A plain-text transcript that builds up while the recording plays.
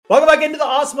Welcome back into the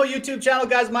Osmo YouTube channel,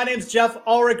 guys. My name is Jeff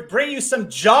Ulrich, bringing you some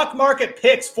Jock Market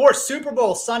picks for Super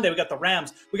Bowl Sunday. We got the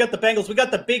Rams, we got the Bengals, we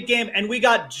got the big game, and we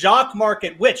got Jock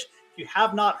Market, which, if you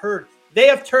have not heard, they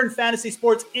have turned fantasy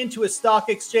sports into a stock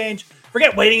exchange.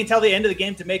 Forget waiting until the end of the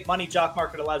game to make money. Jock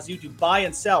Market allows you to buy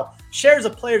and sell shares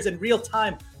of players in real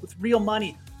time with real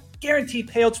money. Guaranteed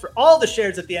payouts for all the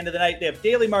shares at the end of the night. They have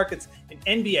daily markets in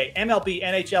NBA, MLB,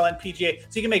 NHL, and PGA. So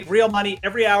you can make real money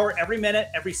every hour, every minute,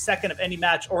 every second of any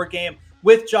match or game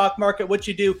with Jock Market. What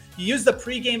you do, you use the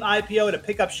pregame IPO to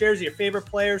pick up shares of your favorite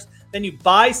players. Then you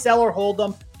buy, sell, or hold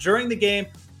them during the game,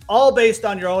 all based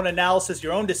on your own analysis,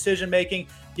 your own decision-making.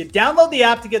 You download the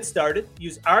app to get started.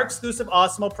 Use our exclusive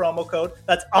Osmo promo code.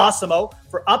 That's Osmo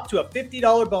for up to a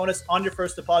 $50 bonus on your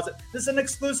first deposit. This is an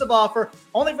exclusive offer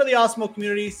only for the Osmo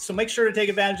community, so make sure to take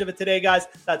advantage of it today, guys.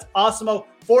 That's Osmo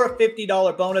for a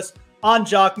 $50 bonus on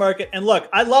Jock Market. And look,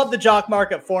 I love the Jock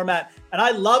Market format, and I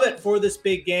love it for this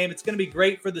big game. It's going to be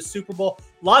great for the Super Bowl.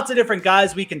 Lots of different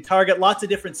guys we can target, lots of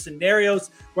different scenarios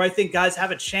where I think guys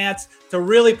have a chance to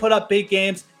really put up big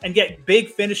games and get big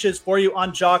finishes for you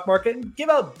on Jock Market and give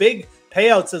out big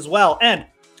payouts as well. And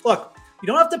look, you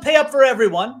don't have to pay up for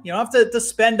everyone. You don't have to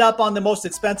spend up on the most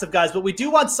expensive guys, but we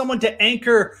do want someone to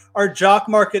anchor our Jock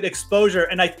Market exposure.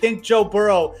 And I think Joe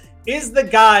Burrow is the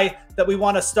guy that we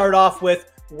want to start off with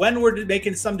when we're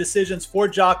making some decisions for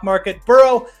Jock Market.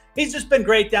 Burrow, he's just been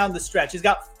great down the stretch. He's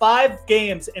got 5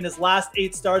 games in his last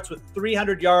 8 starts with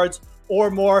 300 yards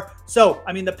or more. So,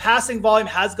 I mean, the passing volume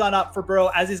has gone up for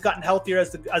Burrow as he's gotten healthier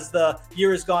as the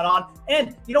year has gone on.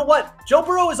 And you know what? Joe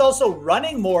Burrow is also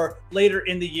running more later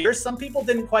in the year. Some people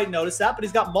didn't quite notice that, but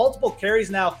he's got multiple carries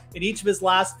now in each of his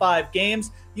last 5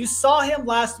 games. You saw him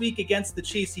last week against the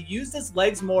Chiefs. He used his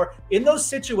legs more in those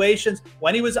situations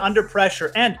when he was under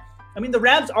pressure. And I mean, the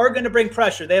Rams are going to bring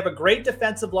pressure. They have a great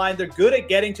defensive line. They're good at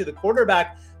getting to the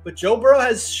quarterback. But Joe Burrow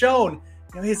has shown,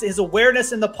 his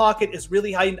awareness in the pocket is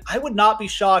really high. I would not be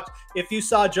shocked if you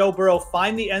saw Joe Burrow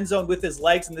find the end zone with his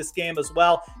legs in this game as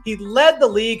well. He led the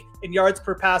league in yards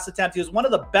per pass attempt. He was one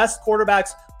of the best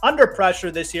quarterbacks under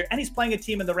pressure this year. And he's playing a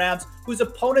team in the Rams whose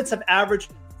opponents have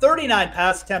averaged 39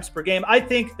 pass attempts per game. I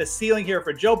think the ceiling here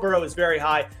for Joe Burrow is very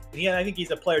high. And I think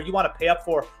he's a player you want to pay up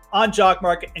for on Jock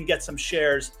Market and get some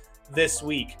shares this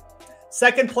week.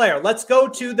 Second player, let's go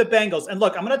to the Bengals. And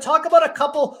look, I'm going to talk about a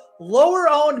couple lower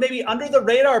owned, maybe under the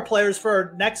radar players for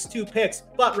our next 2 picks.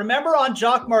 But remember, on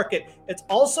Jock Market, it's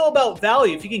also about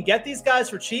value. If you can get these guys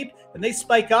for cheap and they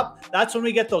spike up, that's when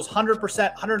we get those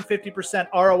 100%, 150%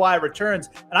 ROI returns.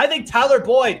 And I think Tyler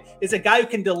Boyd is a guy who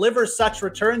can deliver such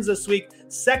returns this week.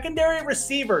 Secondary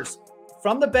receivers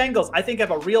from the Bengals, I think,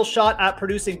 have a real shot at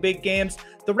producing big games.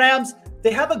 The Rams, they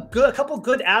have a couple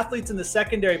good athletes in the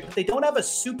secondary, but they don't have a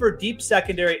super deep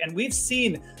secondary. And we've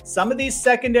seen some of these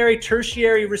secondary,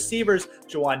 tertiary receivers.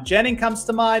 Juwan Jennings comes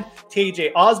to mind,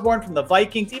 TJ Osborne from the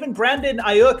Vikings, even Brandon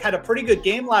Ayuk had a pretty good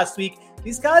game last week.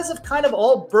 These guys have kind of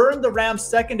all burned the Rams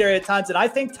secondary at times, and I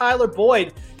think Tyler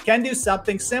Boyd can do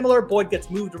something similar. Boyd gets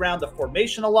moved around the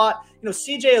formation a lot.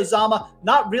 CJ Uzomah,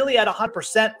 not really at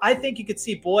 100%. I think you could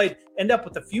see Boyd end up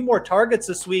with a few more targets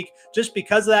this week just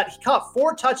because of that. He caught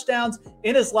 4 touchdowns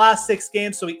in his last 6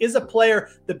 games, so he is a player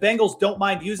the Bengals don't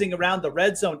mind using around the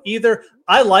red zone either.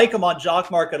 I like him on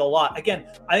Jock Market a lot. Again,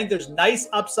 I think there's nice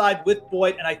upside with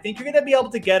Boyd, and I think you're going to be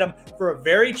able to get him for a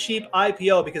very cheap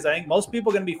IPO because I think most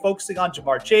people are going to be focusing on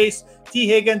Jamar Chase, T.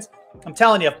 Higgins. I'm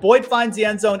telling you, if Boyd finds the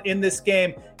end zone in this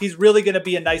game, he's really going to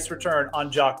be a nice return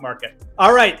on Jock Market.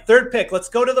 All right, third pick. Let's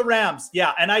go to the Rams.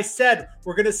 Yeah, and I said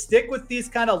we're going to stick with these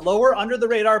kind of lower under the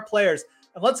radar players.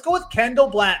 And let's go with Kendall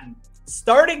Blanton,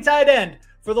 starting tight end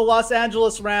for the Los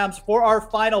Angeles Rams for our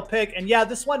final pick. And yeah,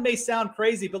 this one may sound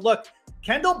crazy, but look,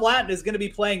 Kendall Blanton is going to be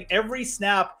playing every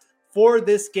snap for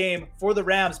this game for the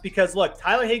Rams because look,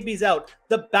 Tyler Higbee's out.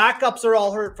 The backups are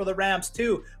all hurt for the Rams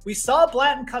too. We saw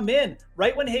Blanton come in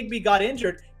right when Higbee got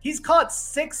injured. He's caught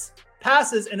 6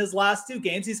 passes in his last 2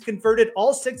 games. He's converted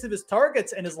all 6 of his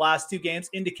targets in his last 2 games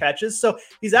into catches. So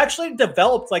he's actually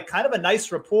developed like kind of a nice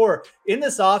rapport in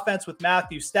this offense with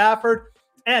Matthew Stafford.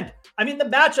 And I mean, the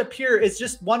matchup here is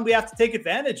just one we have to take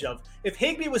advantage of. If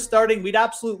Higbee was starting, we'd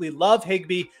absolutely love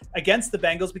Higbee against the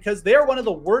Bengals because they're one of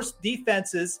the worst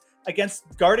defenses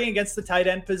guarding against the tight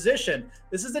end position.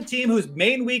 This is a team whose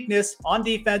main weakness on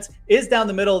defense is down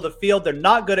the middle of the field. They're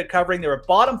not good at covering. They're a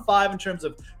bottom 5 in terms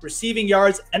of receiving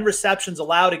yards and receptions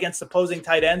allowed against opposing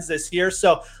tight ends this year.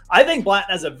 So I think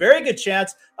Blanton has a very good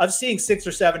chance of seeing 6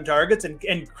 or 7 targets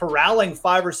and corralling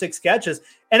 5 or 6 catches.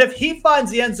 And if he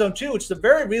finds the end zone too, which is a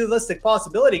very realistic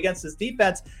possibility against this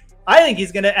defense, I think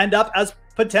he's going to end up as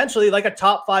potentially like a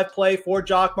top 5 play for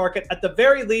Jock Market. At the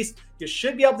very least, you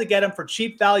should be able to get him for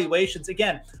cheap valuations.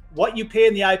 Again, what you pay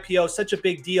in the IPO is such a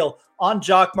big deal on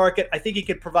Jock Market. I think he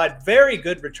could provide very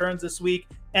good returns this week,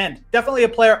 and definitely a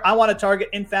player I want to target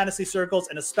in fantasy circles,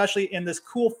 and especially in this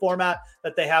cool format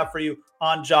that they have for you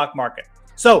on Jock Market.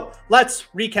 So let's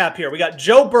recap here. We got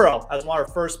Joe Burrow as our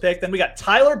first pick. Then we got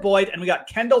Tyler Boyd and we got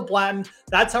Kendall Blanton.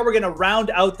 That's how we're going to round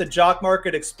out the Jock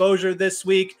Market exposure this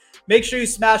week. Make sure you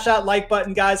smash that like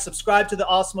button, guys. Subscribe to the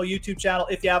Awesemo YouTube channel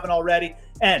if you haven't already.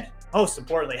 And most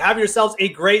importantly, have yourselves a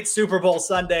great Super Bowl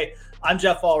Sunday. I'm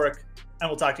Jeff Ulrich, and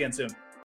we'll talk to you again soon.